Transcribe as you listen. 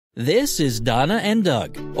This is Donna and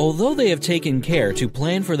Doug. Although they have taken care to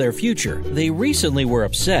plan for their future, they recently were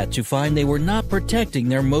upset to find they were not protecting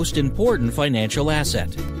their most important financial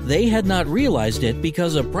asset. They had not realized it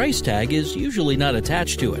because a price tag is usually not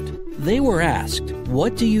attached to it. They were asked,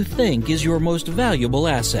 "What do you think is your most valuable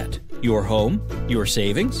asset? Your home? Your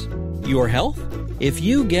savings? Your health?" If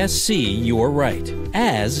you guess C, you're right,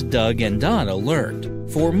 as Doug and Donna learned.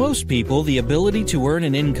 For most people, the ability to earn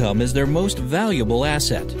an income is their most valuable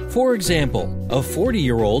asset. For example, a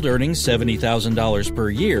 40-year-old earning $70,000 per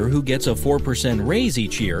year who gets a 4% raise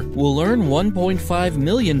each year will earn $1.5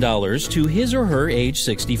 million to his or her age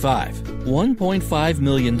 65. $1.5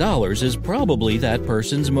 million is probably that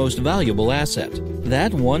person's most valuable asset.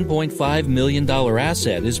 That $1.5 million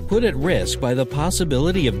asset is put at risk by the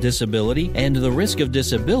possibility of disability, and the risk of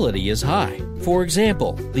disability is high. For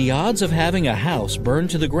example, the odds of having a house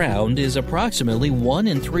burned to the ground is approximately 1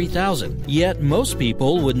 in 3,000. Yet most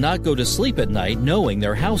people would not go to sleep at night knowing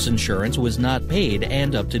their house insurance was not paid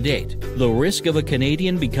and up to date. The risk of a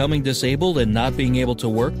Canadian becoming disabled and not being able to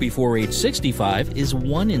work before age 65 is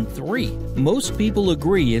 1 in 3. Most people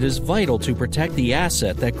agree it is vital to protect the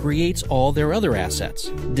asset that creates all their other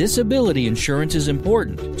assets. Disability insurance is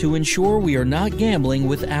important to ensure we are not gambling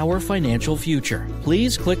with our financial future.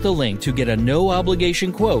 Please click the link to get a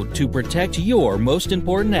no-obligation quote to protect your most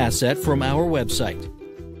important asset from our website.